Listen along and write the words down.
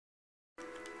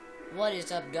What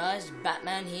is up, guys?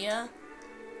 Batman here,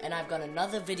 and I've got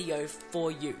another video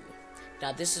for you.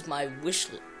 Now, this is my wish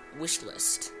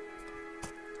list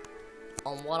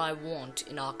on what I want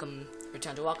in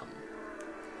Return to Arkham.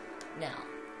 Now,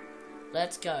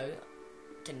 let's go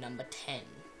to number 10.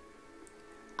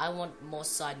 I want more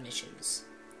side missions.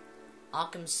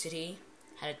 Arkham City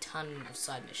had a ton of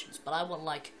side missions, but I want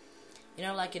like in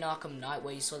Arkham Knight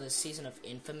where you saw the Season of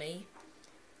Infamy.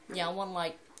 Yeah, I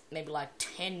want maybe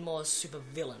 10 more super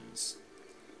villains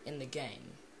in the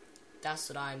game. That's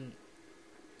what I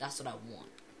want.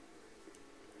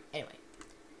 Anyway,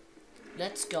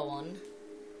 let's go on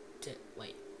to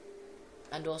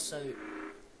and also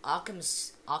Arkham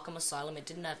Asylum. It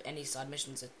didn't have any side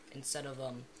missions instead of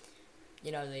what do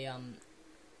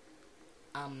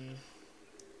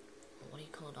you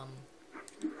call it,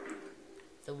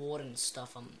 the warden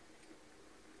stuff,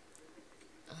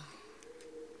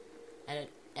 and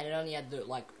it only had the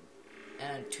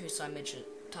two side missions,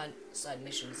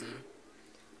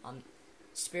 the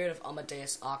Spirit of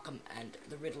Amadeus Arkham and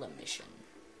the Riddler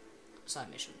side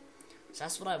mission. So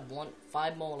that's what I want.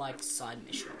 5 more side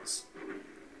missions.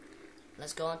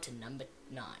 Let's go on to number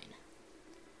 9.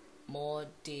 More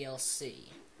DLC.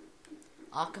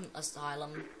 Arkham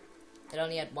Asylum. It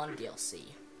only had 1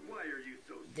 DLC. Why are you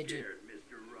so scared,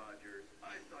 Mr. Rogers?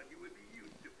 I thought you would be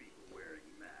used to people wearing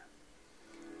masks.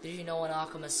 Did you know in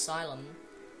Arkham Asylum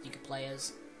you could play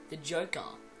as the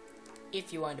Joker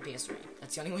if you owned a PS3?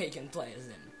 That's the only way you can play as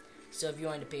him. So if you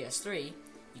owned a PS3,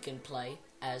 you can play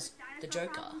as the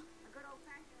Joker.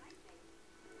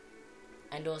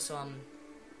 And also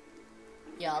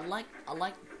yeah, I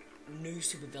like new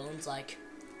supervillains,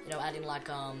 adding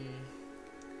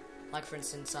for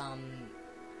instance,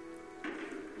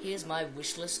 here's my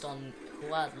wish list on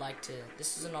who I'd like to.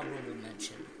 This is an honorable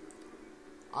mention.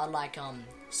 I like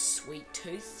Sweet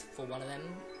Tooth for one of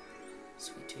them.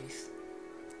 Sweet Tooth.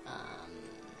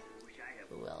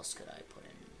 Who else could I put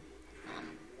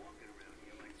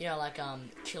in?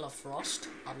 Killer Frost.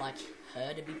 I'd like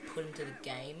her to be put into the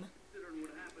game.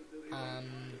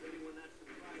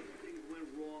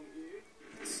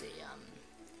 Let's see.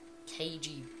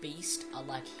 KG Beast. I'd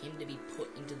like him to be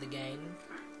put into the game.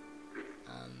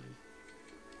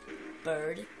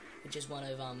 Bird, which is one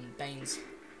of Bane's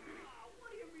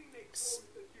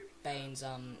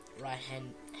right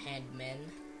hand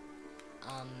men.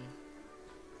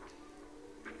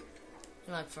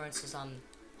 For instance,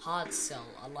 Hard Cell.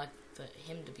 I'd like for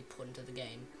him to be put into the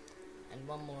game. And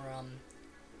one more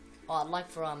I'd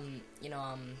like for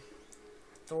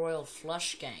the Royal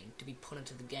Flush Gang to be put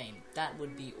into the game. That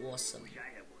would be awesome.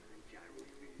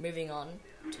 Moving on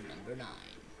to number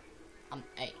 9.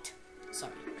 8.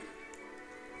 Sorry.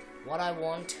 What I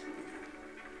want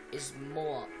is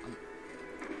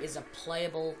is a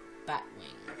playable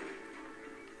Batwing.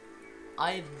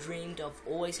 I've dreamed of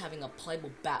always having a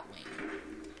playable Batwing.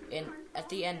 And at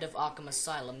the end of Arkham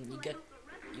Asylum, you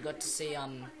got to see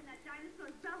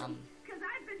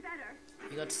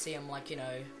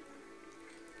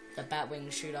the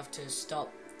Batwing shoot off to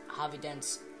stop Harvey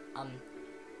Dent's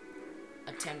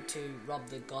attempt to rob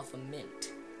the Gotham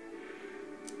Mint.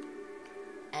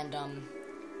 And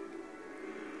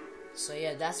so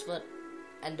yeah, that's what.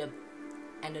 And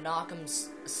in Arkham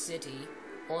City,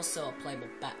 also a playable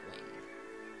Batwing.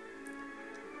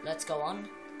 Let's go on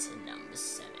to number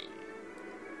 7.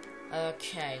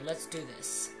 Okay, let's do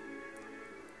this.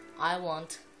 I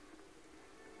want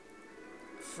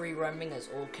free roaming as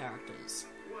all characters.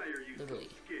 Why are you Literally.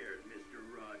 so scared, Mr.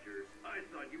 Rogers? I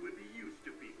thought you would be used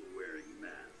to people wearing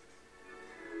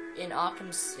masks. In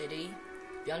Arkham City,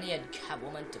 you only had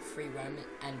Catwoman to free roam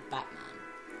and Batman.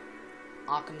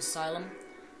 Arkham Asylum,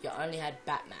 you only had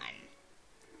Batman.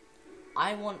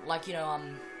 I want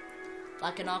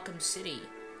in Arkham City,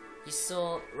 you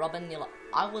saw Robin.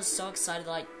 I was so excited,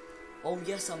 oh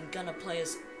yes, I'm gonna play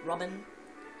as Robin,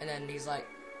 and then he's like,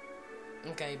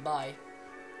 okay, bye.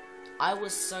 I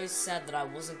was so sad that I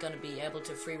wasn't gonna be able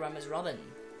to free roam as Robin,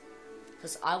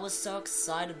 because I was so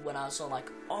excited when I saw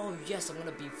oh yes, I'm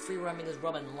gonna be free roaming as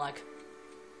Robin.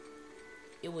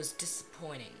 It was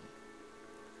disappointing.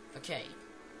 Okay.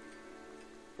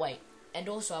 Wait, and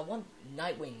also I want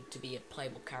Nightwing to be a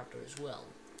playable character as well.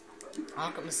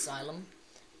 Arkham Asylum.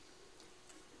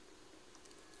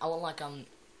 I want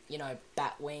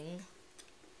Batwing,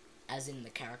 as in the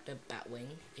character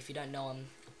Batwing. If you don't know him,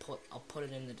 I'll put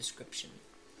it in the description.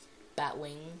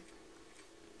 Batwing,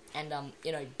 and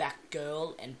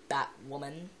Batgirl and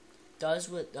Batwoman. Those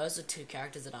are 2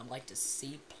 characters that I'd like to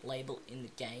see playable in the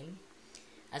game,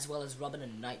 as well as Robin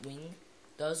and Nightwing.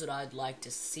 Those that I'd like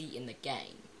to see in the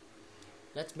game.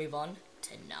 Let's move on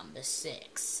to number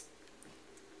 6.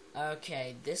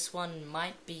 Okay, this one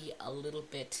might be a little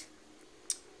bit,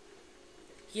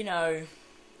 you know,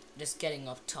 just getting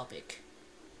off topic.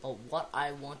 But what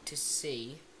I want to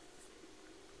see,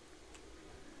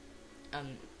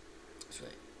 sorry,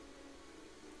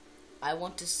 I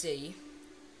want to see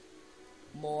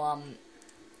more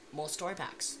story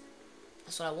packs.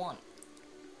 That's what I want.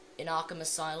 In Arkham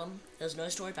Asylum, there's no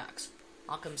story packs.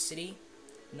 Arkham City,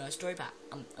 no story pack.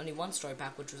 Only one story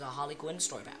pack, which was a Harley Quinn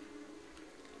story pack.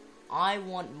 I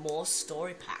want more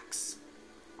story packs.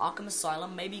 Arkham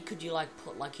Asylum, maybe could you like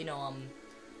put like, you know,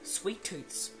 Sweet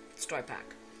Tooth's story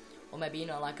pack, or maybe, you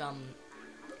know, like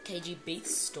KG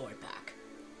Beats story pack,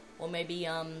 or maybe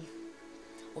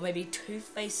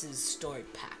Two-Face's story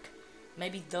pack.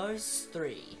 Maybe those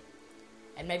three,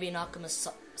 and maybe in Arkham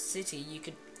City you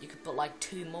could put like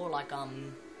two more, like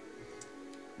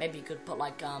maybe you could put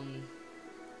like I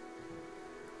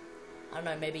don't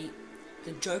know, maybe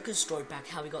the Joker's story pack,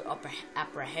 how he got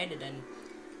apprehended and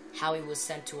how he was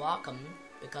sent to Arkham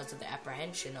because of the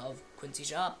apprehension of Quincy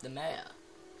Sharp, the mayor.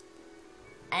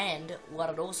 And what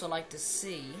I'd also like to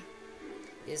see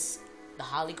is the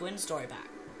Harley Quinn story pack.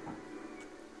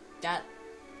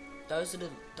 Those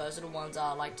are the ones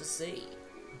I like to see.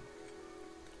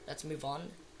 Let's move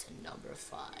on to number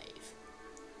 5.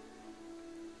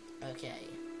 Okay.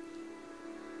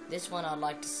 This one I'd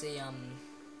like to see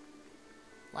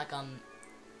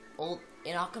all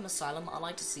in Arkham Asylum. I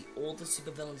like to see all the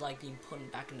supervillains like being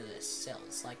put back into their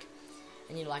cells, like,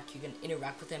 and you can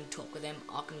interact with them, talk with them.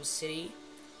 Arkham City,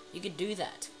 you could do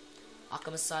that.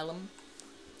 Arkham Asylum,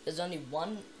 there's only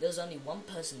one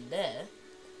person there,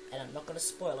 and I'm not gonna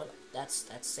spoil it. That's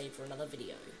saved for another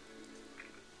video.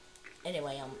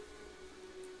 Anyway,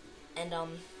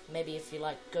 maybe if you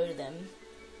like go to them,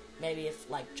 maybe if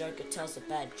like Joker tells a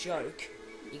bad joke,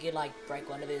 you could like break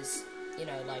one of his, you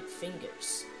know, like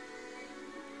fingers.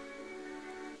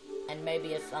 And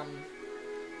maybe if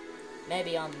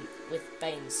with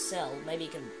Bane's cell, maybe you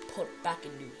can put back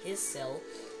into his cell,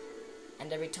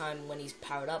 and every time when he's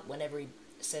powered up, whenever he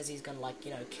says he's gonna like,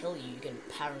 you know, kill you, you can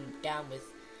power him down with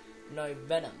no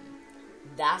venom.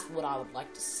 That's what I would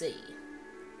like to see.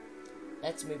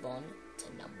 Let's move on to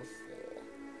number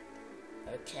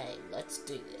 4. Okay, let's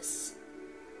do this.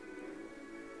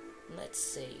 Let's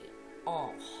see.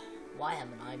 Oh, why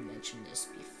haven't I mentioned this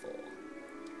before?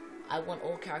 I want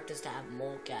all characters to have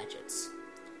more gadgets.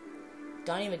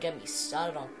 Don't even get me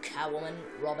started on Catwoman,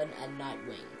 Robin, and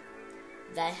Nightwing.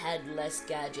 They had less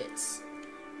gadgets.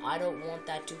 I don't want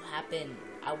that to happen.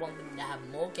 I want them to have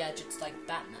more gadgets like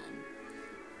Batman.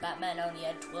 Batman only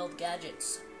had 12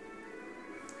 gadgets.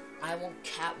 I want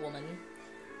Catwoman,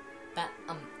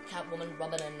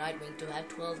 Robin, and Nightwing to have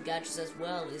 12 gadgets as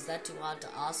well. Is that too hard to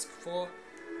ask for,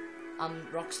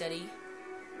 Rocksteady?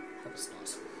 Hope it's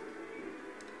not.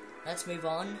 Let's move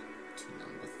on to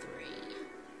number 3.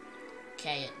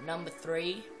 Okay, at number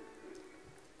 3,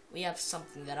 we have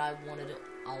something that I wanted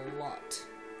a lot,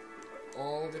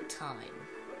 all the time.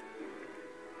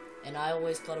 And I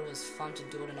always thought it was fun to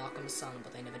do it in Arkham Asylum,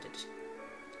 but they never did.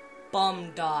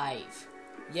 Bomb dive.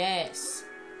 Yes,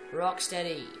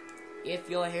 Rocksteady, if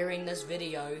you're hearing this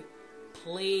video,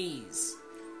 please,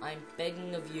 I'm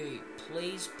begging of you,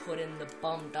 please put in the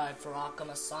bomb dive for Arkham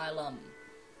Asylum.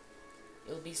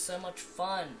 It would be so much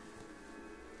fun.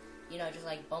 You know, just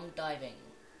like bomb diving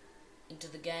into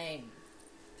the game.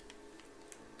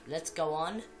 Let's go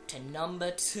on to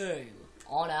number 2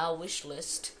 on our wish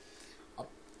list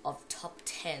of top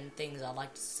 10 things I'd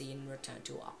like to see in Return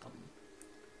to Arkham.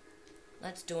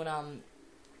 Let's do an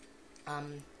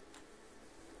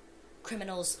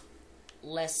criminals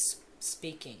less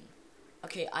speaking.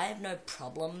 Okay, I have no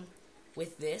problem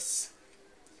with this,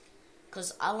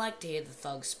 cause I like to hear the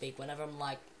thugs speak whenever I'm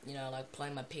like, you know, like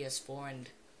playing my PS4 and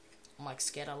I'm like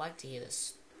scared. I like to hear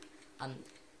this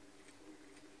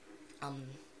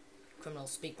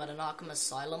criminals speak. But in Arkham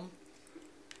Asylum,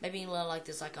 maybe, you know, like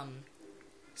there's like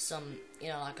some, you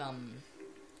know, like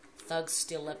thugs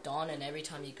still left on, and every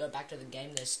time you go back to the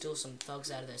game, there's still some thugs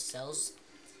out of their cells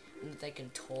and they can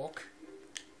talk.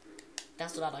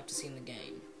 That's what I'd like to see in the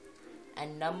game.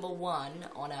 And number 1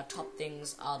 on our top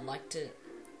things I'd like to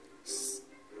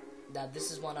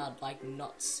this is one I'd like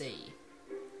not see.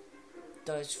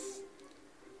 The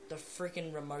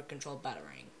freaking remote control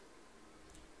batarang.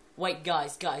 Wait,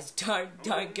 guys,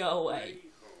 don't go away.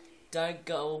 Don't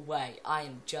go away. I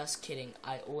am just kidding.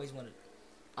 I always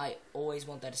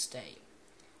want that to stay.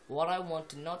 What I want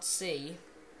to not see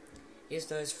is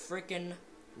those freaking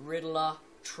Riddler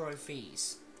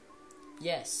trophies.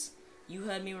 Yes, you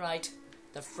heard me right.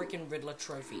 The freaking Riddler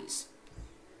trophies.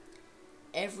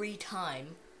 Every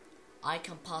time I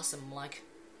come past them, like,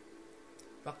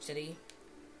 Rocksteady.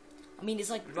 I mean, it's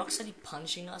like Rocksteady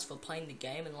punishing us for playing the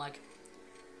game, and like,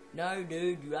 no,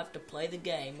 dude, you have to play the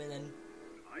game, and then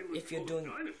if you're doing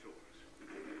dinosaurs.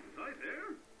 Was I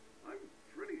there? I'm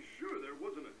pretty sure there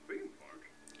wasn't a theme park.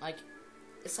 like,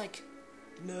 it's like,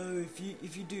 no, if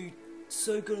you do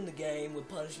so good in the game, we're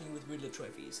punishing you with Riddler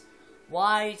trophies.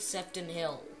 Why Sefton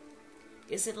Hill?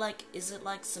 Is it like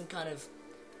some kind of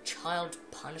child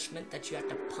punishment that you have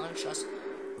to punish us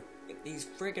with these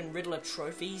friggin' Riddler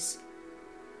trophies?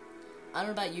 I don't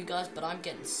know about you guys, but I'm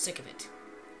getting sick of it.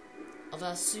 Of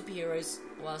our superheroes,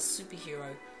 or our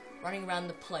superhero, running around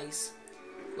the place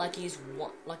like he's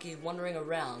wandering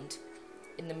around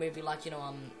in the movie, like, you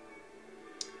know,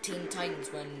 Teen Titans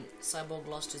when Cyborg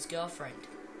lost his girlfriend.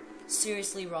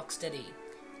 Seriously, Rocksteady,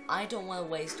 I don't want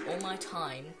to waste all my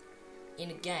time in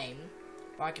a game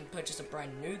where I can purchase a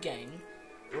brand new game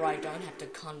where I don't have to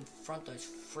confront those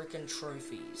freaking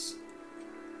trophies.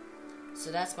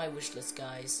 So that's my wish list,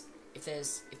 guys. If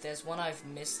there's one I've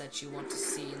missed that you want to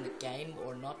see in the game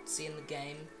or not see in the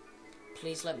game,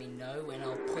 please let me know and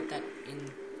I'll put that in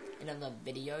another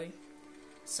video.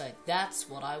 So that's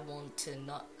what I want to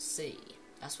not see.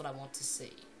 That's what I want to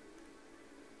see.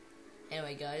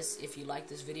 Anyway, guys, if you like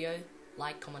this video,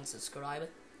 like, comment, subscribe,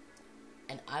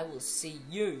 and I will see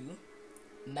you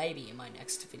maybe in my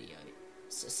next video.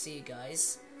 So see you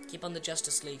guys. Keep on the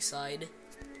Justice League side.